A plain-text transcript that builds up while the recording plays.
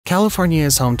California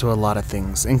is home to a lot of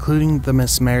things, including the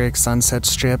mesmeric Sunset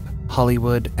Strip,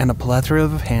 Hollywood, and a plethora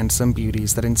of handsome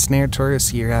beauties that ensnare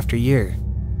tourists year after year.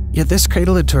 Yet this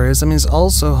cradle of tourism is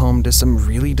also home to some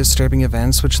really disturbing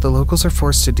events which the locals are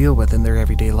forced to deal with in their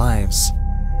everyday lives.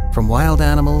 From wild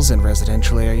animals in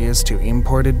residential areas to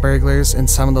imported burglars and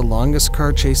some of the longest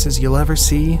car chases you'll ever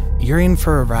see, you're in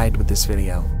for a ride with this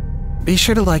video. Be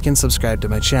sure to like and subscribe to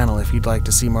my channel if you'd like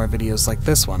to see more videos like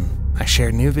this one. I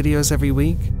share new videos every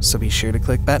week, so be sure to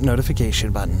click that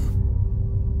notification button.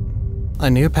 A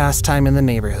new pastime in the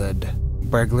neighborhood: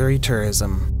 burglary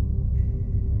tourism.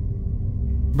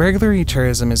 Burglary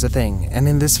tourism is a thing, and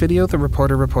in this video the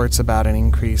reporter reports about an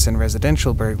increase in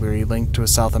residential burglary linked to a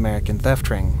South American theft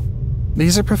ring.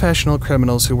 These are professional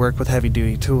criminals who work with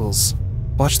heavy-duty tools.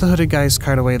 Watch the hooded guys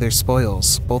cart away their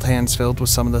spoils, both hands filled with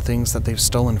some of the things that they've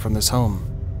stolen from this home.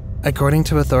 According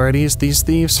to authorities, these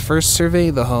thieves first survey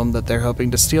the home that they're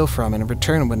hoping to steal from and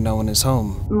return when no one is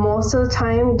home. Most of the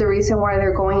time, the reason why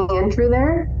they're going in through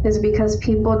there is because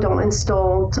people don't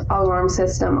install an alarm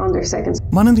system on their second.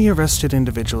 One of the arrested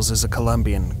individuals is a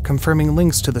Colombian, confirming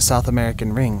links to the South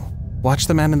American ring. Watch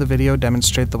the man in the video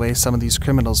demonstrate the way some of these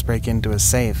criminals break into a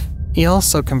safe. He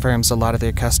also confirms a lot of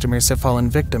their customers have fallen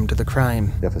victim to the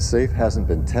crime. If a safe hasn't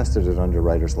been tested at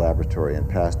Underwriter's Laboratory and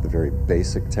passed the very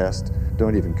basic test,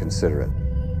 don't even consider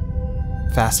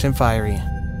it. Fast and fiery.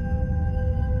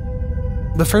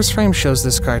 The first frame shows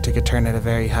this car take a turn at a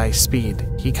very high speed.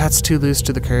 He cuts too loose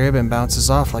to the curb and bounces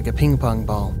off like a ping pong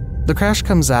ball. The crash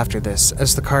comes after this,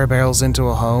 as the car barrels into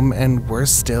a home and,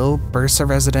 worse still, bursts a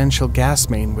residential gas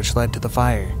main which led to the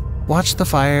fire. Watch the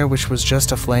fire, which was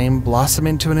just a flame, blossom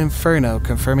into an inferno,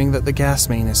 confirming that the gas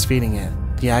main is feeding it.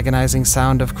 The agonizing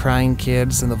sound of crying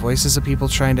kids and the voices of people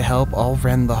trying to help all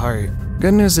rend the heart.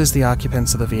 Good news is the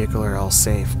occupants of the vehicle are all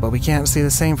safe, but we can't say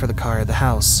the same for the car or the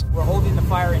house. We're holding the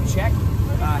fire in check.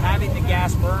 Having the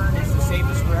gas burn is the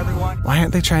safest for everyone. Why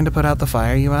aren't they trying to put out the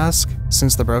fire, you ask?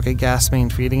 Since the broken gas main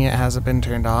feeding it hasn't been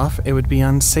turned off, it would be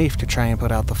unsafe to try and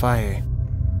put out the fire.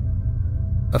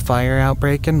 A fire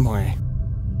outbreak and more.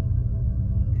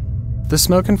 The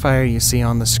smoke and fire you see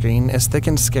on the screen, as thick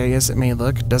and scary as it may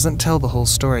look, doesn't tell the whole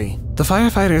story. The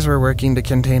firefighters were working to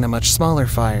contain a much smaller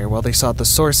fire while they sought the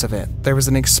source of it. There was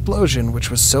an explosion which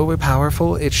was so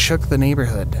powerful it shook the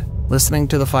neighborhood. Listening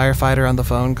to the firefighter on the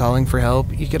phone calling for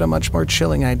help, you get a much more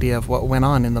chilling idea of what went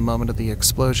on in the moment of the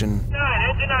explosion.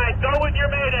 Engine 9, go with your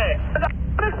mayday.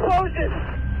 Explosion!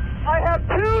 I have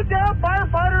 2 down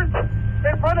firefighters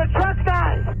in front of truck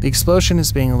 9. The explosion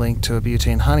is being linked to a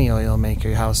butane honey oil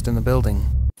maker housed in the building.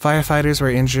 Firefighters were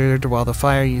injured while the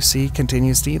fire you see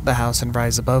continues to eat the house and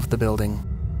rise above the building.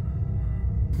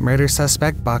 Murder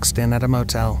suspect boxed in at a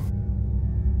motel.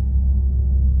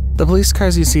 The police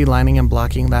cars you see lining and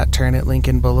blocking that turn at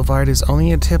Lincoln Boulevard is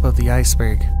only a tip of the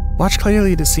iceberg. Watch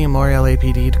clearly to see more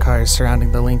LAPD cars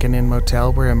surrounding the Lincoln Inn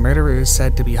Motel where a murderer is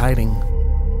said to be hiding.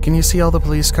 Can you see all the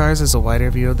police cars as a wider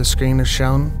view of the screen is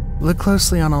shown? Look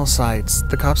closely on all sides.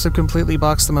 The cops have completely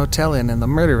boxed the motel in, and the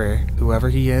murderer, whoever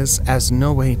he is, has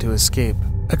no way to escape.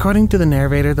 According to the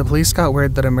narrator, the police got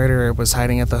word that a murderer was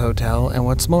hiding at the hotel, and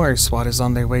what's more, SWAT is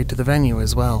on their way to the venue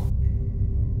as well.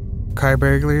 Car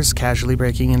burglars casually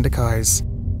breaking into cars.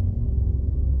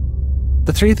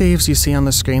 The 3 thieves you see on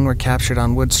the screen were captured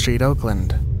on Wood Street,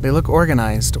 Oakland. They look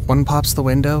organized. One pops the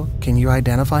window. Can you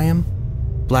identify him?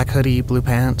 Black hoodie, blue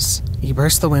pants. He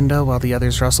bursts the window while the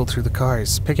others rustle through the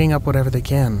cars, picking up whatever they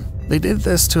can. They did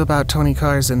this to about 20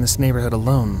 cars in this neighborhood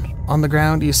alone. On the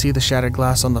ground, you see the shattered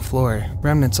glass on the floor,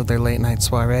 remnants of their late-night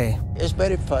soiree. It's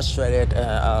very frustrated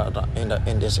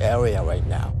in this area right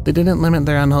now. They didn't limit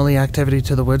their unholy activity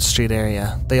to the Wood Street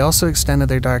area. They also extended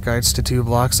their dark arts to 2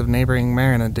 blocks of neighboring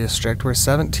Marina district where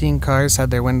 17 cars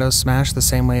had their windows smashed the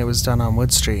same way it was done on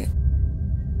Wood Street.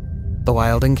 The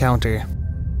wild encounter.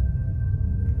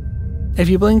 If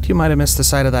you blinked, you might have missed the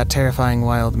sight of that terrifying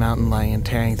wild mountain lion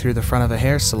tearing through the front of a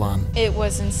hair salon. It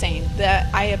was insane.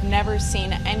 I have never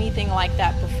seen anything like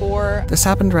that before. This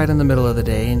happened right in the middle of the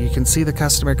day, and you can see the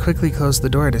customer quickly close the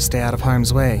door to stay out of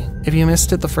harm's way. If you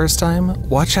missed it the first time,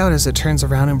 watch out as it turns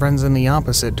around and runs in the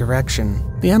opposite direction.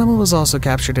 The animal was also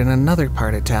captured in another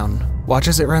part of town. Watch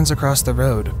as it runs across the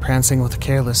road, prancing with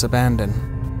careless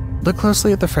abandon. Look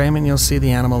closely at the frame and you'll see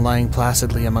the animal lying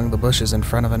placidly among the bushes in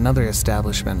front of another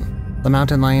establishment. The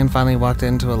mountain lion finally walked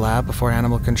into a lab before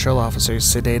animal control officers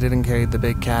sedated and carried the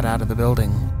big cat out of the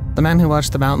building. The man who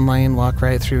watched the mountain lion walk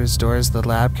right through his doors of the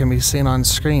lab can be seen on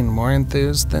screen, more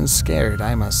enthused than scared,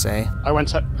 I must say. I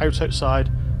went out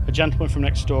outside, a gentleman from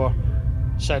next door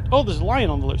said, "Oh, there's a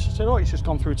lion on the loose." I said, "Oh, it's just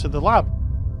gone through to the lab."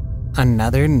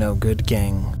 Another no-good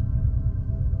gang.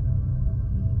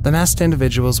 The masked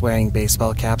individuals wearing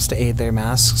baseball caps to aid their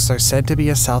masks are said to be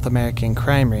a South American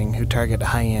crime ring who target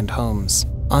high-end homes.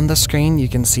 On the screen, you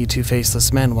can see two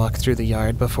faceless men walk through the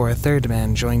yard before a third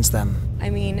man joins them. I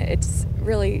mean, it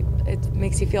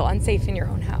makes you feel unsafe in your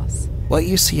own house. What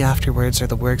you see afterwards are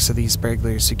the works of these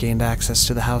burglars who gained access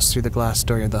to the house through the glass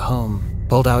door of the home.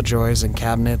 Pulled-out drawers and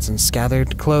cabinets and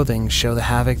scattered clothing show the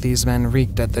havoc these men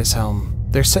wreaked at this home.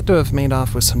 They're said to have made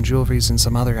off with some jewelries and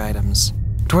some other items.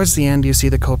 Towards the end, you see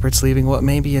the culprits leaving what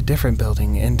may be a different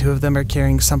building, and two of them are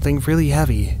carrying something really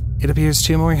heavy. It appears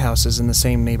two more houses in the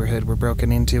same neighborhood were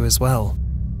broken into as well.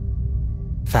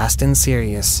 Fast and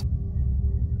Serious.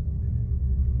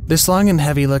 This long and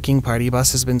heavy-looking party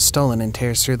bus has been stolen and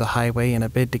tears through the highway in a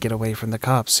bid to get away from the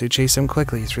cops, who chase him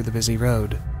quickly through the busy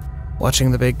road.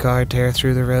 Watching the big car tear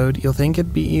through the road, you'll think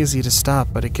it'd be easy to stop,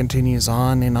 but it continues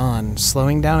on,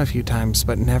 slowing down a few times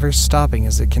but never stopping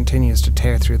as it continues to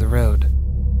tear through the road.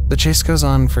 The chase goes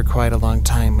on for quite a long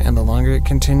time, and the longer it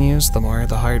continues, the more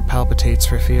the heart palpitates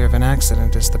for fear of an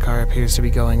accident as the car appears to be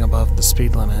going above the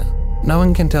speed limit. No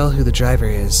one can tell who the driver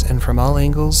is, and from all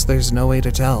angles, there's no way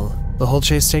to tell. The whole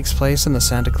chase takes place in the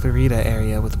Santa Clarita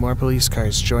area, with more police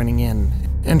cars joining in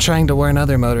and trying to warn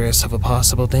other motorists of a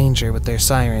possible danger with their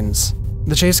sirens.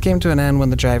 The chase came to an end when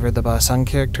the driver of the bus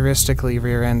uncharacteristically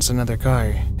rear-ends another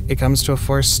car. It comes to a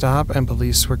forced stop, and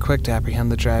police were quick to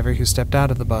apprehend the driver, who stepped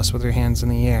out of the bus with her hands in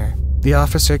the air. The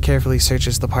officer carefully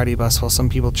searches the party bus while some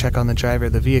people check on the driver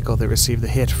of the vehicle that received the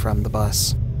hit from the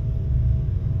bus.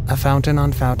 A fountain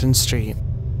on Fountain Street.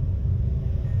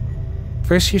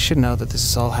 First, you should know that this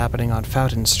is all happening on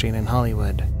Fountain Street in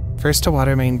Hollywood. First, a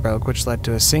water main broke, which led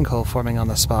to a sinkhole forming on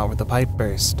the spot where the pipe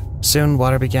burst. Soon,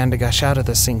 water began to gush out of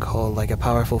the sinkhole like a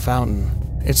powerful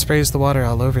fountain. It sprays the water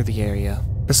all over the area.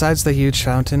 Besides the huge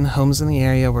fountain, homes in the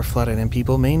area were flooded and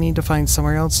people may need to find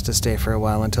somewhere else to stay for a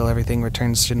while until everything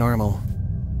returns to normal.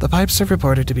 The pipes are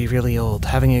reported to be really old,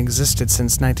 having existed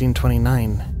since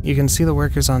 1929. You can see the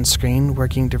workers on screen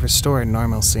working to restore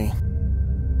normalcy.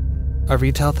 A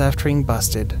retail theft ring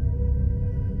busted.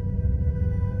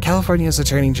 California's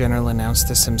Attorney General announced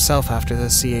this himself after the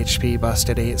CHP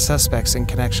busted 8 suspects in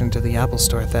connection to the Apple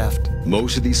Store theft.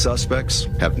 Most of these suspects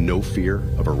have no fear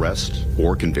of arrest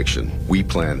or conviction. We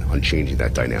plan on changing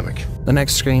that dynamic. The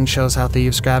next screen shows how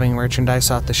thieves grabbing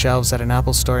merchandise off the shelves at an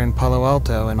Apple Store in Palo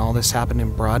Alto, and all this happened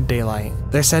in broad daylight.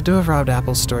 They're said to have robbed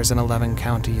Apple stores in 11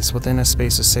 counties within a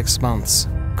space of 6 months,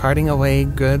 carting away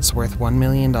goods worth $1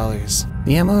 million.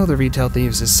 The MO of the retail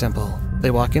thieves is simple. They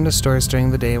walk into stores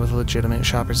during the day with legitimate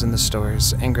shoppers in the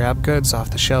stores and grab goods off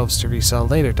the shelves to resell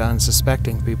later to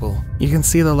unsuspecting people. You can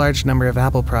see the large number of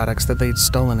Apple products that they'd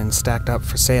stolen and stacked up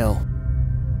for sale.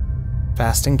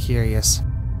 Fast and Curious.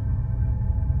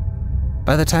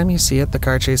 By the time you see it, the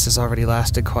car chase has already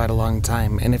lasted quite a long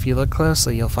time, and if you look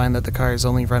closely, you'll find that the car is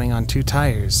only running on 2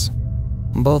 tires.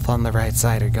 Both on the right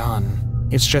side are gone.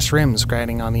 It's just rims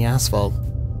grinding on the asphalt.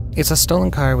 It's a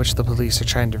stolen car which the police are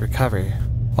trying to recover.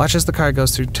 Watch as the car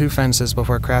goes through 2 fences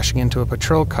before crashing into a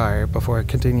patrol car before it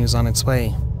continues on its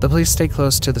way. The police stay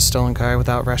close to the stolen car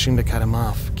without rushing to cut him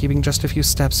off, keeping just a few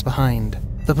steps behind.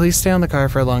 The police stay on the car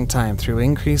for a long time through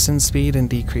increase in speed and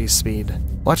decrease speed.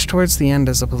 Watch towards the end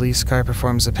as a police car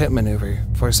performs a pit maneuver,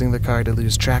 forcing the car to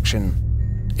lose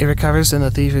traction. It recovers and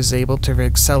the thief is able to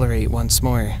reaccelerate once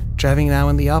more, driving now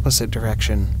in the opposite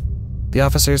direction. The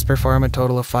officers perform a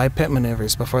total of 5 pit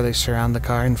maneuvers before they surround the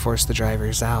car and force the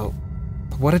drivers out.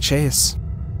 What a chase.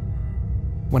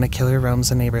 When a killer roams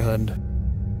a neighborhood.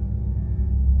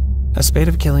 A spate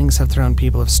of killings have thrown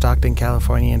people of Stockton,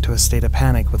 California into a state of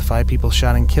panic, with 5 people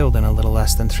shot and killed in a little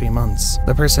less than 3 months.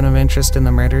 The person of interest in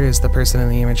the murder is the person in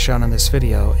the image shown in this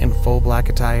video, in full black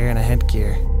attire and a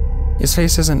headgear. His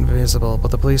face isn't visible, but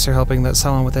the police are hoping that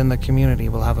someone within the community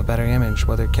will have a better image,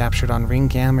 whether captured on Ring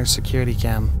Cam or Security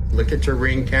Cam. Look at your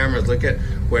Ring cameras, look at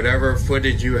whatever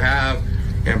footage you have,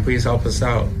 and please help us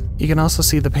out. You can also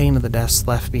see the pain of the deaths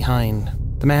left behind.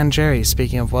 The man Jerry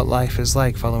speaking of what life is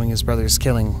like following his brother's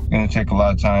killing. It's going to take a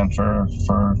lot of time for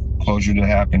closure to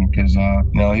happen because,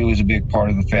 he was a big part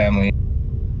of the family.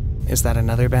 Is that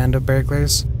another band of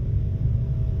burglars?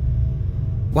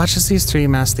 Watch as these 3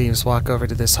 masked thieves walk over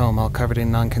to this home all covered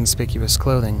in non-conspicuous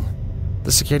clothing.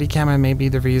 The security camera may be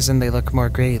the reason they look more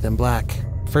gray than black.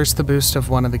 First, the boost of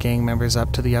one of the gang members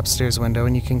up to the upstairs window,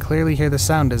 and you can clearly hear the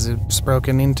sound as it's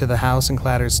broken into the house and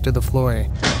clatters to the floor.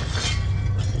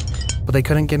 But they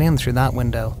couldn't get in through that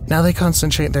window. Now they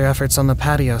concentrate their efforts on the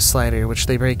patio slider, which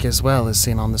they break as well, as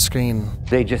seen on the screen.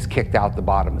 They just kicked out the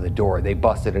bottom of the door. They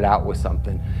busted it out with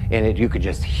something, and you could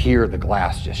just hear the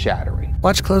glass just shattering.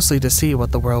 Watch closely to see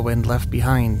what the whirlwind left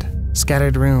behind.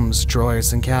 Scattered rooms,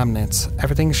 drawers, and cabinets.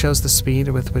 Everything shows the speed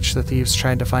with which the thieves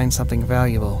tried to find something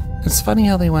valuable. It's funny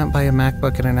how they went by a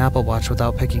MacBook and an Apple Watch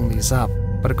without picking these up,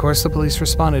 but of course the police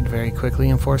responded very quickly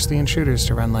and forced the intruders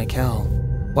to run like hell.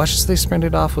 Watch as they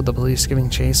sprinted off with the police giving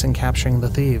chase and capturing the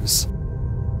thieves.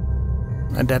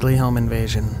 A deadly home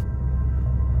invasion.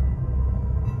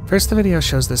 First, the video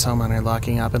shows this homeowner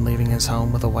locking up and leaving his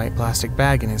home with a white plastic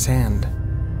bag in his hand.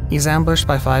 He's ambushed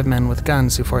by 5 men with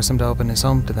guns who force him to open his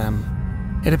home to them.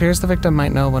 It appears the victim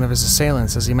might know one of his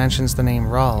assailants as he mentions the name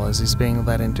Rawl as he's being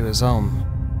led into his home.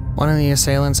 One of the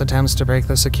assailants attempts to break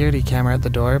the security camera at the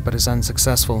door but is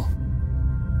unsuccessful.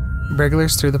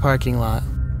 Burglars through the parking lot.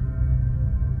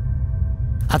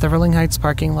 At the Rolling Heights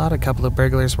parking lot, a couple of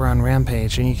burglars were on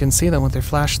rampage, and you can see them with their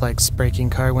flashlights breaking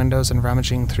car windows and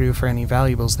rummaging through for any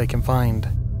valuables they can find.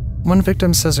 One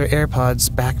victim says her AirPods,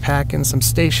 backpack, and some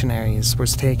stationaries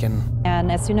was taken.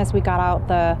 And as soon as we got out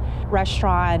the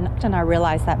restaurant, and I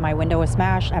realized that my window was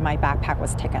smashed and my backpack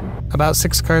was taken. About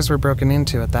 6 cars were broken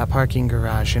into at that parking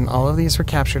garage, and all of these were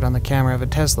captured on the camera of a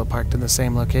Tesla parked in the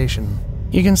same location.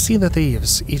 You can see the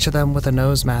thieves, each of them with a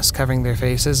nose mask covering their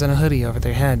faces and a hoodie over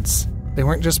their heads. They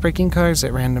weren't just breaking cars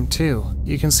at random too.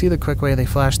 You can see the quick way they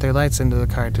flash their lights into the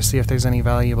car to see if there's any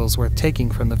valuables worth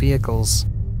taking from the vehicles.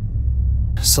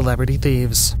 Celebrity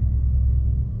thieves.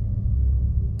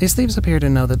 These thieves appear to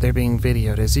know that they're being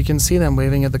videoed, as you can see them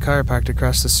waving at the car parked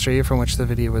across the street from which the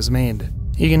video was made.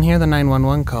 You can hear the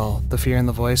 911 call, the fear in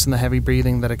the voice and the heavy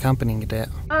breathing that accompanied it.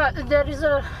 There is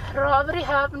a robbery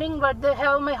happening, but they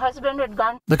have my husband at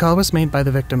gun. The call was made by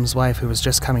the victim's wife, who was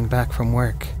just coming back from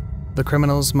work. The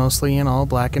criminals, mostly in all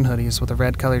black and hoodies with a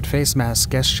red-colored face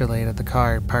mask, gesticulate at the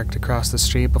car parked across the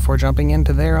street before jumping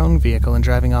into their own vehicle and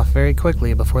driving off very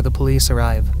quickly before the police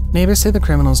arrive. Neighbors say the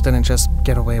criminals didn't just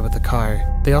get away with the car.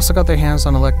 They also got their hands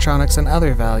on electronics and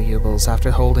other valuables after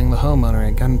holding the homeowner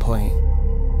at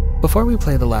gunpoint. Before we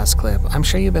play the last clip, I'm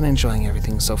sure you've been enjoying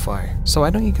everything so far, so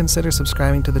why don't you consider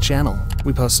subscribing to the channel?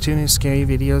 We post 2 new scary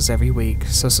videos every week,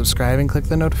 so subscribe and click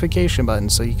the notification button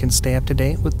so you can stay up to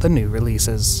date with the new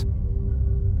releases.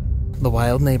 The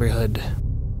Wild Neighborhood.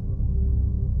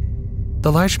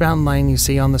 The large mountain lion you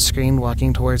see on the screen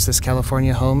walking towards this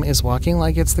California home is walking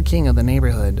like it's the king of the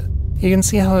neighborhood. You can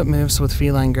see how it moves with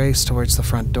feline grace towards the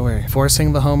front door,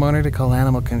 forcing the homeowner to call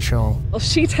animal control. Well,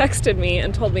 she texted me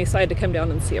and told me so I had to come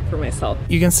down and see it for myself.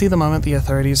 You can see the moment the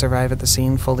authorities arrive at the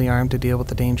scene fully armed to deal with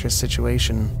the dangerous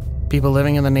situation. People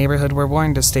living in the neighborhood were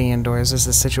warned to stay indoors as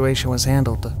the situation was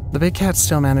handled. The big cat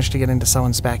still managed to get into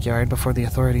someone's backyard before the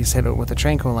authorities hit it with a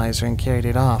tranquilizer and carried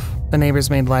it off. The neighbors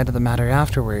made light of the matter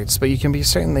afterwards, but you can be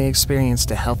certain they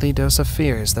experienced a healthy dose of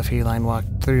fear as the feline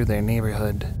walked through their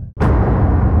neighborhood.